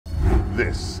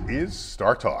This is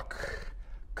Star Talk,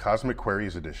 Cosmic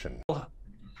Queries Edition.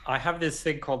 I have this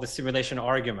thing called the simulation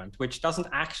argument, which doesn't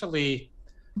actually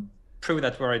prove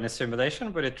that we're in a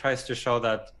simulation, but it tries to show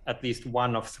that at least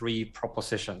one of three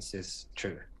propositions is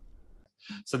true.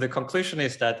 So the conclusion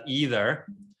is that either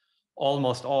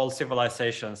almost all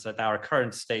civilizations at our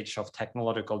current stage of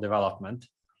technological development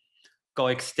go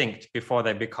extinct before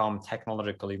they become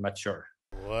technologically mature.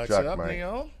 What's Chuck, up, my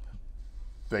Neil?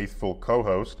 faithful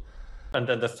co-host. And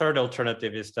then the third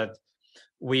alternative is that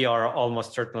we are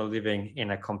almost certainly living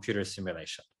in a computer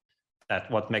simulation. That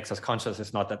what makes us conscious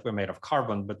is not that we're made of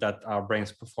carbon, but that our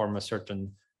brains perform a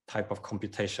certain type of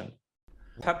computation.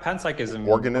 Panpsychism,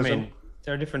 Organism? I mean,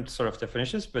 there are different sort of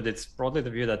definitions, but it's broadly the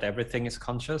view that everything is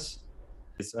conscious,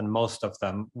 and most of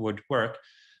them would work.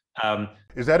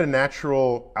 Is that a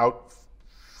natural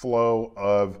outflow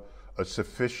of a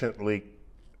sufficiently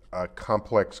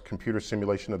complex computer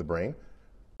simulation of the brain?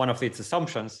 One of its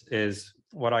assumptions is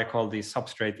what I call the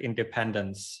substrate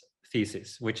independence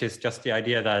thesis, which is just the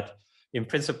idea that in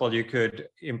principle you could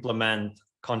implement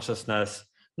consciousness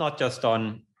not just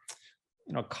on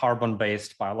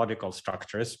carbon-based biological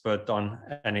structures, but on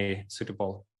any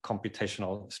suitable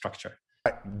computational structure.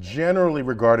 I generally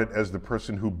regarded as the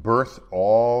person who birthed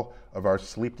all of our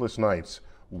sleepless nights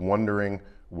wondering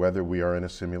whether we are in a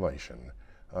simulation,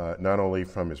 not only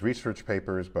from his research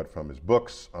papers, but from his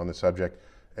books on the subject.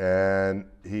 And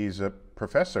he's a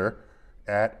professor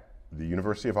at the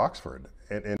University of Oxford.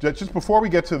 And just before we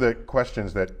get to the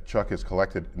questions that Chuck has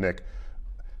collected, Nick,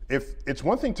 if it's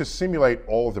one thing to simulate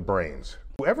all of the brains,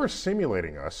 whoever's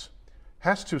simulating us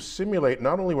has to simulate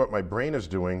not only what my brain is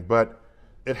doing, but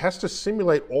it has to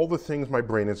simulate all the things my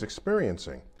brain is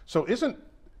experiencing. So isn't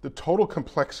the total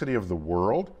complexity of the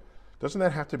world, doesn't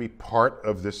that have to be part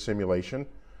of this simulation?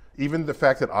 Even the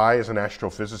fact that I, as an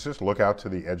astrophysicist, look out to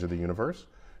the edge of the universe,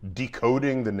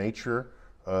 decoding the nature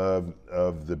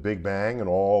of the Big Bang and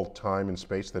all time and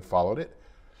space that followed it.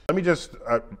 Let me just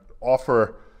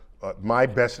offer my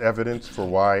best evidence for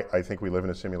why I think we live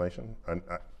in a simulation. I'm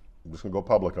just going to go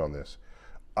public on this.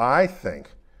 I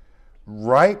think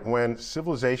right when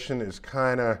civilization is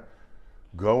kind of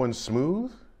going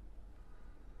smooth,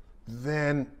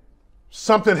 then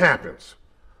something happens.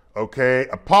 Okay,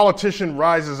 a politician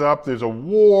rises up, there's a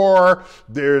war,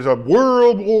 there's a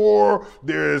world war,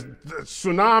 there's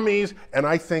tsunamis, and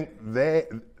I think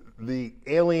the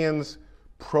aliens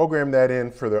program that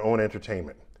in for their own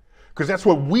entertainment. Because that's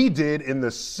what we did in the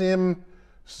sim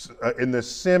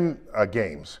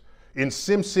games. In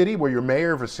Sim City, where you're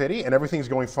mayor of a city and everything's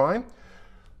going fine,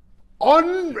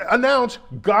 unannounced,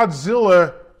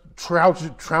 Godzilla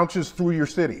trounces through your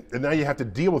city, and now you have to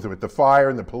deal with it, with the fire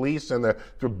and the police and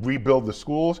to rebuild the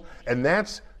schools, and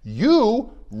that's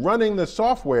you running the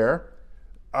software,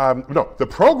 the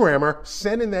programmer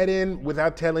sending that in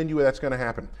without telling you that's going to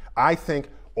happen. I think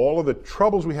all of the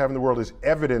troubles we have in the world is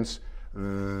evidence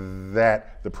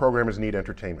that the programmers need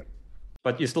entertainment.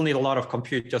 But you still need a lot of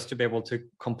compute just to be able to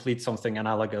complete something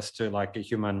analogous to like a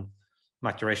human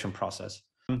maturation process.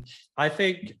 I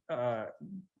think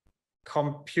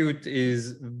compute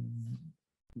is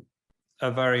a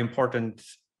very important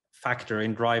factor in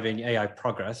driving AI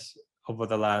progress over the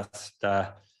last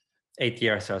 8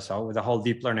 years or so with the whole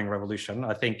deep learning revolution. I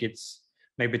think it's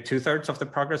maybe 2/3 of the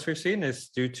progress we've seen is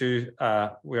due to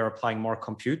we are applying more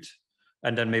compute, and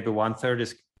then maybe 1/3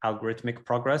 is algorithmic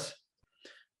progress.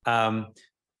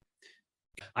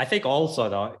 I think also,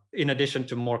 though, in addition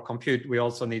to more compute, we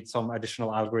also need some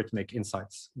additional algorithmic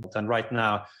insights. And right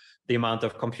now, the amount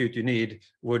of compute you need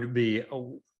would be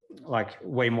like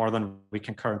way more than we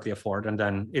can currently afford. And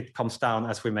then it comes down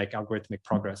as we make algorithmic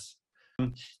progress.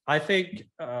 I think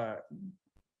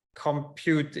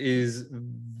compute is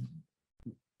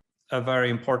a very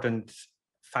important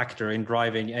factor in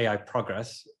driving AI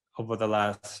progress over the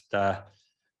last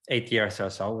 8 years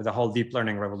or so with the whole deep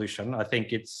learning revolution. I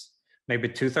think it's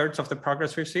maybe 2/3 of the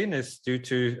progress we've seen is due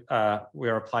to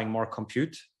we are applying more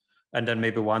compute, and then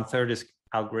maybe 1/3 is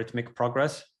algorithmic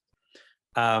progress.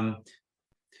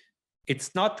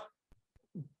 It's not,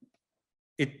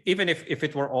 even if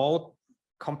it were all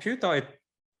compute, though, it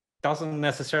doesn't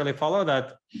necessarily follow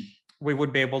that we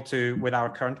would be able to, with our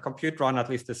current compute, run at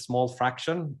least a small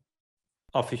fraction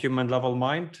of a human level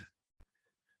mind,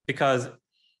 because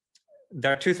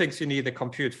there are two things you need the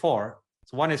compute for.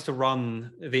 So one is to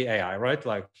run the AI, right?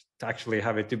 Like to actually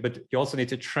have it do, but you also need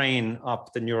to train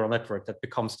up the neural network that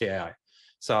becomes the AI.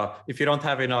 So if you don't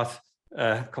have enough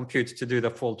compute to do the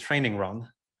full training run,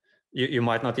 you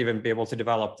might not even be able to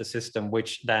develop the system,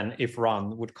 which then, if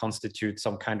run, would constitute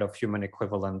some kind of human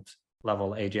equivalent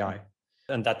level AGI.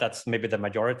 And that's maybe the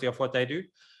majority of what they do.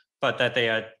 but that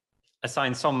they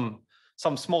assign some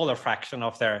smaller fraction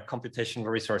of their computational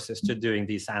resources to doing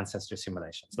these ancestor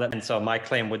simulations. And so my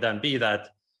claim would then be that,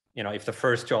 if the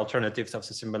first two alternatives of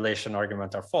the simulation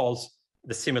argument are false,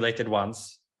 the simulated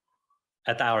ones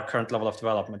at our current level of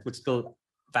development would still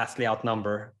vastly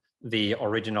outnumber the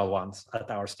original ones at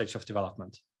our stage of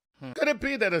development. Could it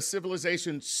be that a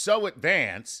civilization so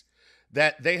advanced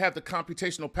that they have the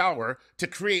computational power to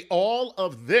create all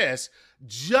of this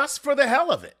just for the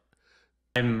hell of it?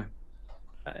 I'm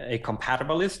a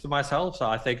compatibilist myself, so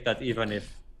I think that even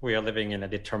if we are living in a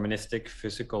deterministic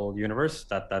physical universe,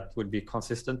 that would be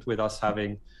consistent with us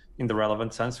having, in the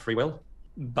relevant sense, free will.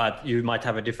 But you might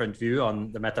have a different view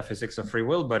on the metaphysics of free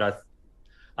will, but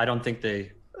I don't think the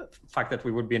fact that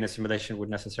we would be in a simulation would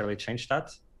necessarily change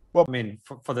that. Well, I mean,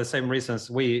 for the same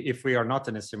reasons, if we are not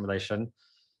in a simulation,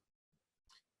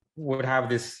 would have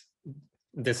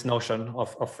this notion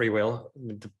of free will.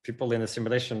 The people in a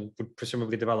simulation would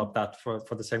presumably develop that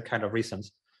for the same kind of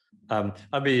reasons.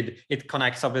 I mean, it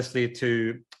connects obviously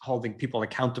to holding people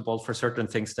accountable for certain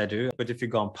things they do. But if you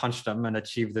go and punch them and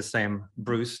achieve the same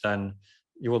bruise, then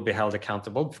you will be held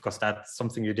accountable because that's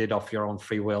something you did of your own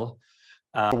free will.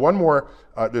 One more,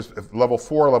 there's level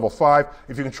 4, level 5.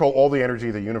 If you control all the energy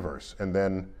of the universe, and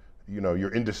then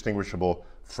you're indistinguishable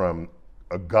from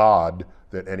a god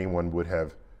that anyone would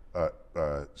have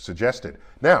suggested.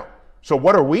 Now, so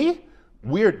what are we?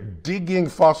 We're digging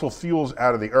fossil fuels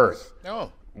out of the earth.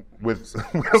 Oh. We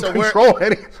don't control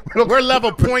any. We're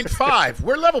level 0.5.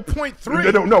 We're level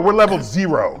 0.3. No, we're level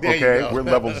 0. Okay, we're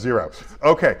level 0.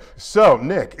 Okay, so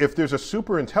Nick, if there's a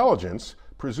superintelligence,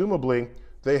 presumably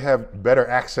they have better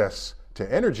access to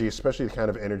energy, especially the kind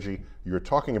of energy you're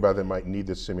talking about that might need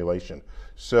this simulation.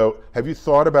 So, have you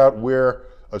thought about where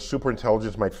a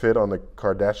superintelligence might fit on the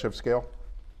Kardashev scale?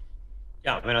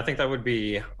 Yeah, I mean, I think that would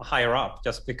be higher up,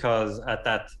 just because at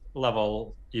that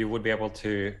level you would be able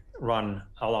to run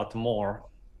a lot more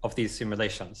of these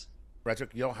simulations.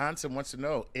 Frederick Johansson wants to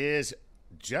know, is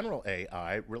general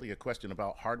AI really a question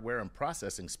about hardware and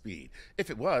processing speed?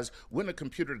 If it was, wouldn't a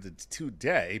computer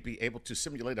today be able to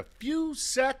simulate a few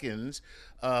seconds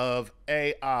of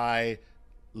AI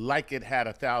like it had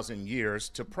 1,000 years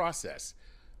to process?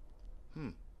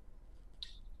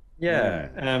 Yeah,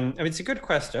 I mean, it's a good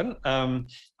question.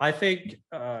 I think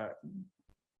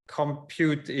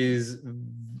compute is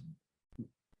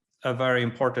a very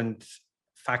important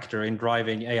factor in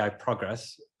driving AI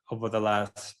progress over the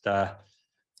last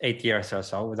 8 years or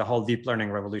so with the whole deep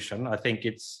learning revolution. I think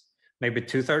it's maybe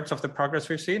 2/3 of the progress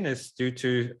we've seen is due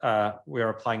to we are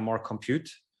applying more compute,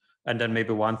 and then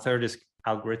maybe 1/3 is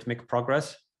algorithmic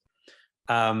progress.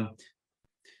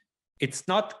 It's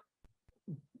not,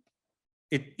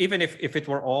 even if it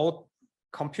were all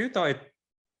compute, though, it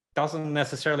doesn't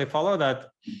necessarily follow that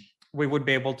we would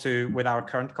be able to, with our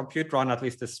current compute, run at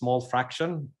least a small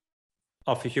fraction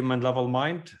of a human level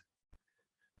mind,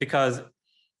 because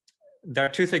there are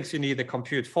two things you need the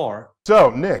compute for. So,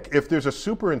 Nick, if there's a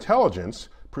superintelligence,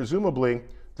 presumably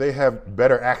they have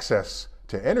better access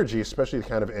to energy, especially the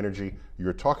kind of energy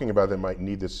you're talking about that might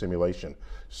need this simulation.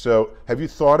 So, have you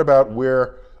thought about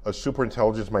where a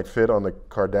superintelligence might fit on the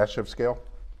Kardashev scale?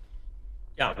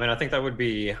 Yeah, I mean, I think that would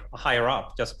be higher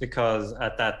up, just because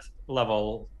at that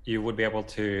level you would be able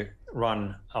to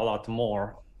run a lot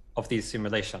more of these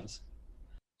simulations.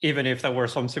 Even if there were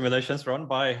some simulations run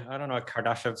by, I don't know, a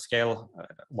Kardashev scale,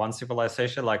 one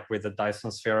civilization, like with the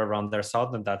Dyson sphere around their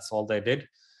sun, and that's all they did.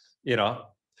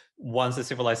 Once the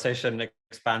civilization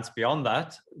expands beyond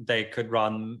that, they could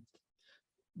run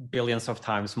billions of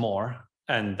times more,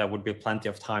 and there would be plenty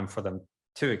of time for them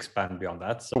to expand beyond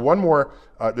that. So one more,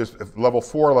 there's level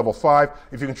 4, level 5.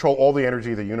 If you control all the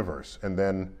energy of the universe, and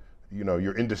then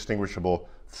you're indistinguishable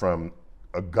from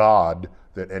a god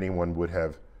that anyone would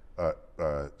have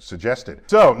suggested.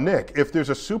 So, Nick, if there's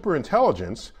a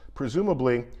superintelligence,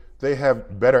 presumably they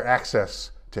have better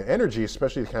access to energy,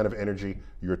 especially the kind of energy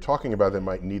you're talking about that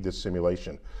might need this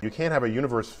simulation. You can't have a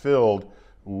universe filled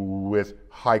with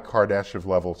high Kardashev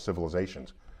level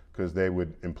civilizations, because they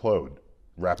would implode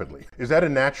rapidly. Is that a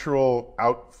natural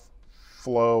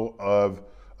outflow of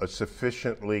a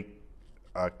sufficiently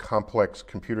complex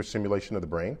computer simulation of the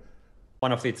brain?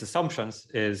 One of its assumptions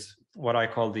is what I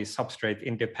call the substrate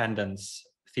independence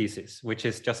thesis, which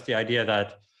is just the idea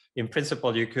that in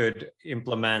principle you could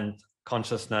implement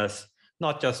consciousness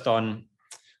not just on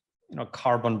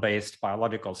carbon-based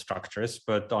biological structures,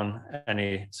 but on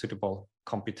any suitable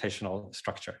computational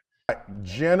structure.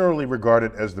 Generally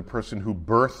regarded as the person who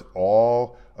birthed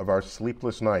all of our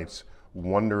sleepless nights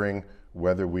wondering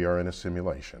whether we are in a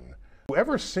simulation.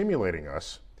 Whoever's simulating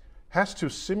us has to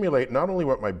simulate not only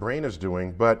what my brain is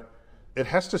doing, but it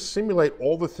has to simulate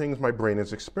all the things my brain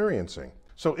is experiencing.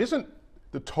 So isn't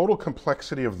the total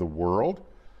complexity of the world,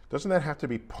 doesn't that have to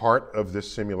be part of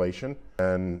this simulation?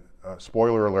 And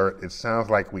spoiler alert, it sounds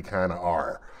like we kind of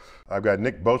are. I've got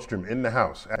Nick Bostrom in the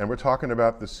house, and we're talking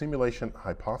about the simulation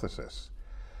hypothesis.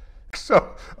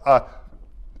 So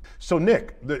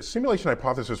Nick, the simulation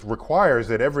hypothesis requires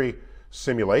that every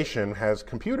simulation has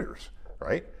computers,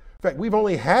 right? In fact, we've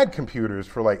only had computers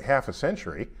for like half a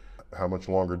century. How much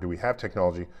longer do we have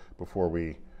technology before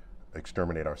we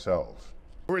exterminate ourselves?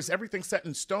 Or is everything set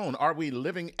in stone? Are we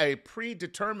living a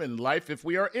predetermined life if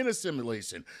we are in a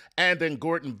simulation? And then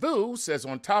Gordon Vu says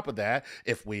on top of that,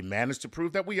 if we manage to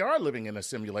prove that we are living in a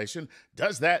simulation,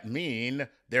 does that mean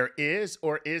there is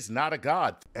or is not a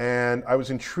God? And I was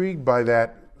intrigued by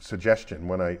that suggestion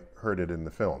when I heard it in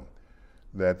the film,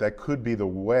 that could be the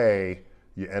way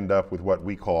you end up with what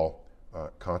we call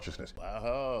consciousness.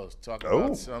 Wow, talk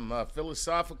about some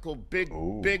philosophical big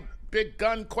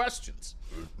gun questions.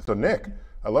 So Nick,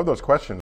 I love those questions.